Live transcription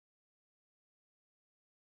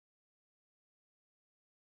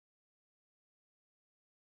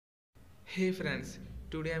Hey friends,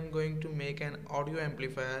 today I'm going to make an audio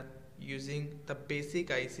amplifier using the basic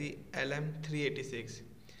IC LM386.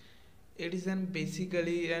 It is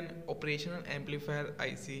basically an operational amplifier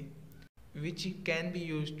IC which can be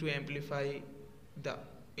used to amplify the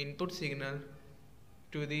input signal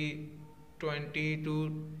to the 20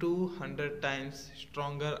 to 200 times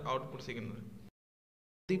stronger output signal.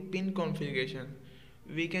 The pin configuration,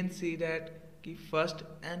 we can see that the first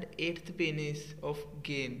and 8th pin is of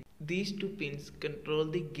gain. These two pins control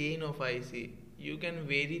the gain of IC. You can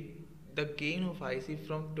vary the gain of IC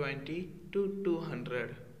from 20 to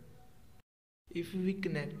 200. If we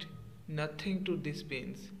connect nothing to these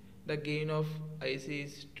pins, the gain of IC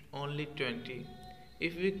is only 20.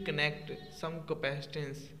 If we connect some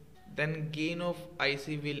capacitance, then gain of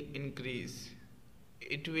IC will increase.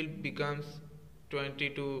 It will become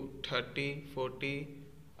 20 to 30, 40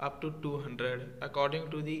 up to 200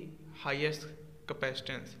 according to the highest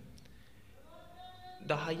capacitance.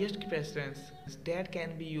 The highest capacitance that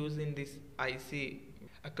can be used in this IC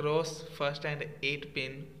across first and 8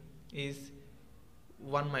 pin is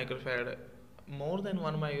 1 microfarad. More than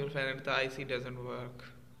 1 microfarad the IC doesn't work.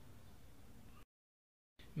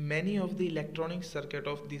 Many of the electronic circuit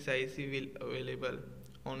of this IC will available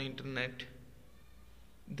on internet.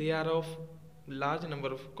 They are of large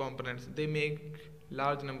number of components. They make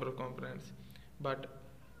large number of components, but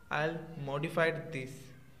I'll modify this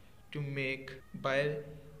to make by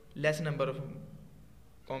less number of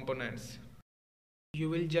components. You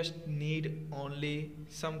will just need only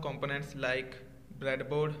some components like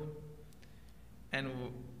breadboard and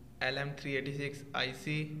LM386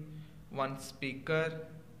 IC, one speaker,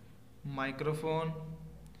 microphone,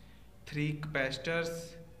 3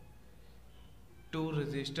 capacitors, 2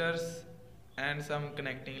 resistors and some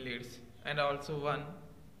connecting leads, and also one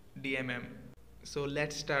DMM. So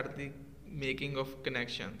let's start the making of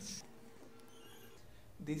connections.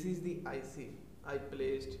 This is the IC I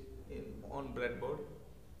placed on breadboard.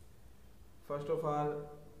 First of all,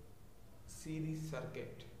 see the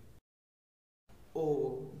circuit.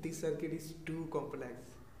 Oh, this circuit is too complex.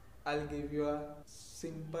 I'll give you a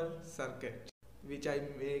simple circuit which I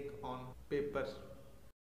make on paper.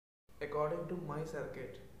 According to my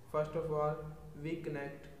circuit, first of all we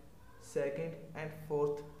connect 2nd and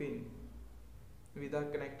 4th pin with a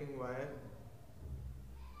connecting wire.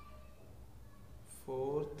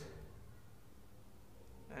 4th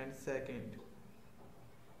and 2nd.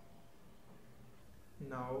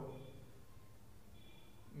 Now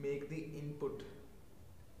make the input.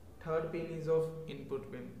 3rd pin is of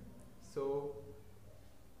input pin. So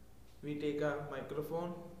we take a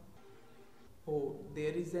microphone. Oh,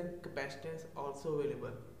 there is a capacitance also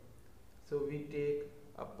available. So we take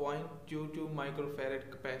a 0.22 microfarad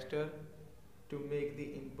capacitor to make the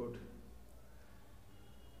input.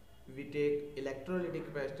 We take electrolytic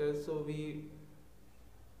capacitor, so we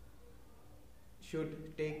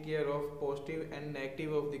should take care of positive and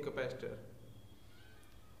negative of the capacitor.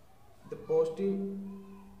 The positive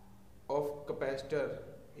of capacitor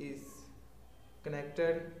is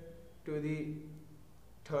connected to the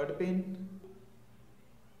 3rd pin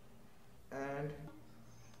and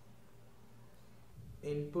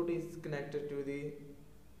input is connected to the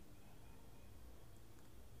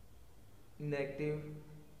negative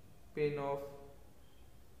pin of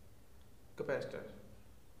capacitor.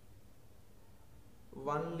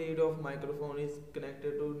 One lead of microphone is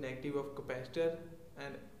connected to negative of capacitor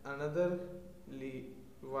and another lead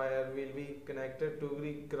wire will be connected to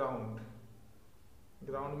the ground.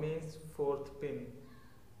 Ground means 4th pin.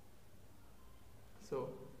 So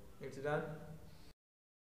it's done.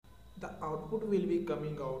 The output will be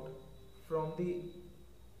coming out from the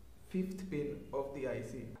 5th pin of the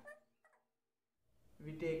IC.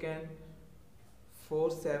 We take an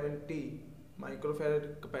 470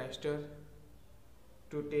 microfarad capacitor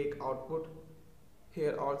to take output.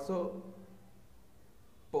 Here also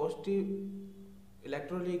positive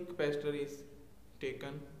electrolytic capacitor is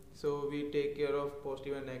taken, so we take care of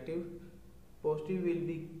positive and negative. Positive will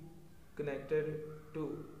be connected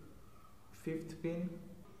to 5th pin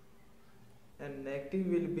and negative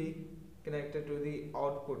will be connected to the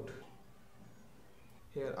output.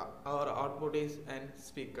 Here our output is an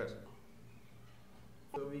speaker.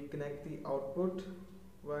 So we connect the output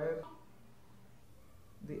wire.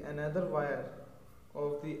 The another wire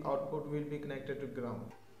of the output will be connected to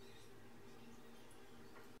ground.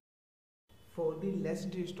 For the less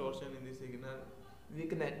distortion in the signal, we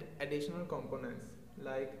connect additional components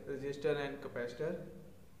like resistor and capacitor.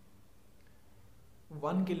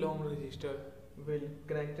 1 kilo ohm resistor will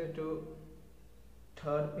connected to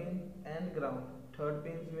 3rd pin and ground. 3rd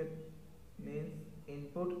pins with means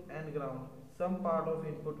input and ground. Some part of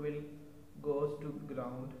input will goes to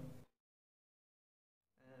ground,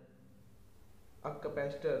 and a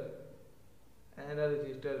capacitor and a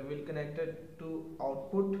resistor will connected to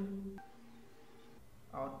output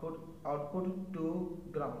to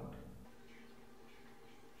ground.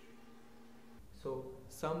 So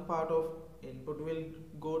some part of input will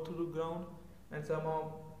go through ground and some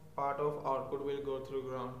of part of output will go through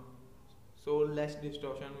ground, so less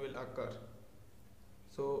distortion will occur.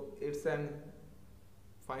 So it's an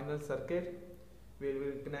final circuit. We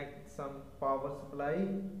will connect some power supply.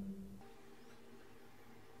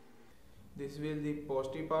 This will be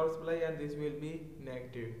positive power supply and this will be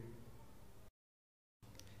negative.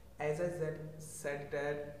 As I said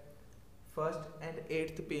that first and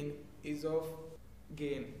eighth pin is of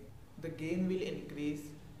gain. The gain will increase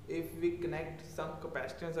if we connect some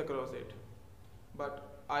capacitance across it,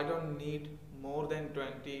 but I don't need more than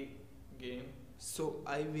 20 gain, so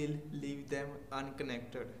I will leave them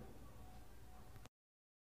unconnected.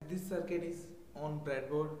 This circuit is on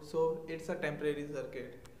breadboard, so it's a temporary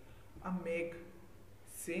circuit. I make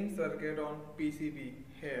same circuit on PCB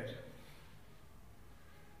here.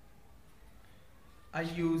 I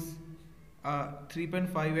use a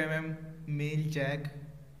 3.5 mm male jack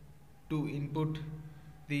to input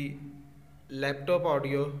the laptop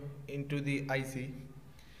audio into the IC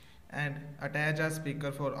and attach a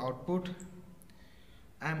speaker for output.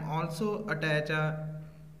 I am also attach a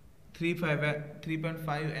 3.5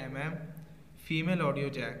 mm female audio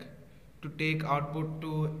jack to take output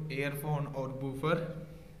to earphone or woofer.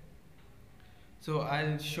 So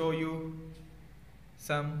I'll show you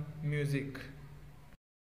some music.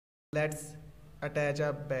 Let's attach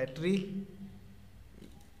a battery.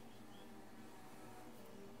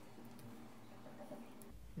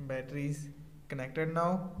 Battery is connected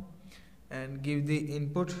now, and give the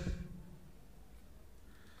input.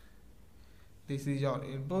 This is your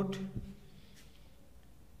input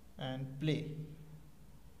and play.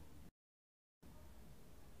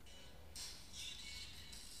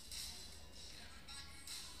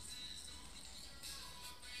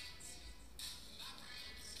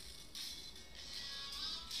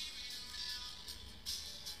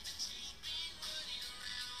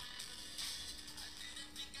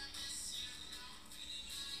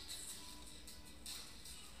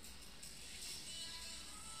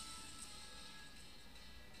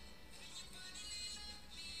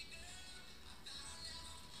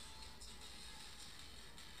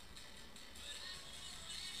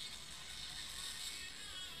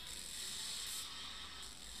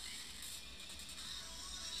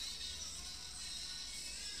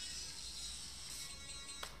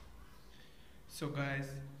 So guys,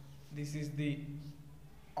 this is the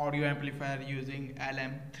audio amplifier using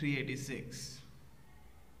LM386.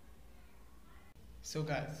 So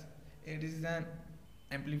guys, it is an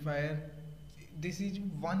amplifier. This is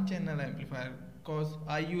one channel amplifier because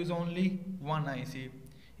I use only one IC.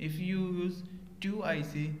 If you use two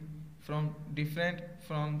IC from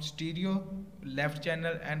stereo, left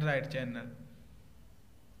channel and right channel,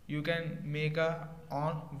 you can make a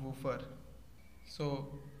on woofer. So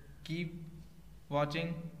keep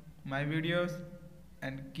watching my videos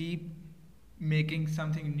and keep making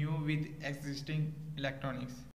something new with existing electronics.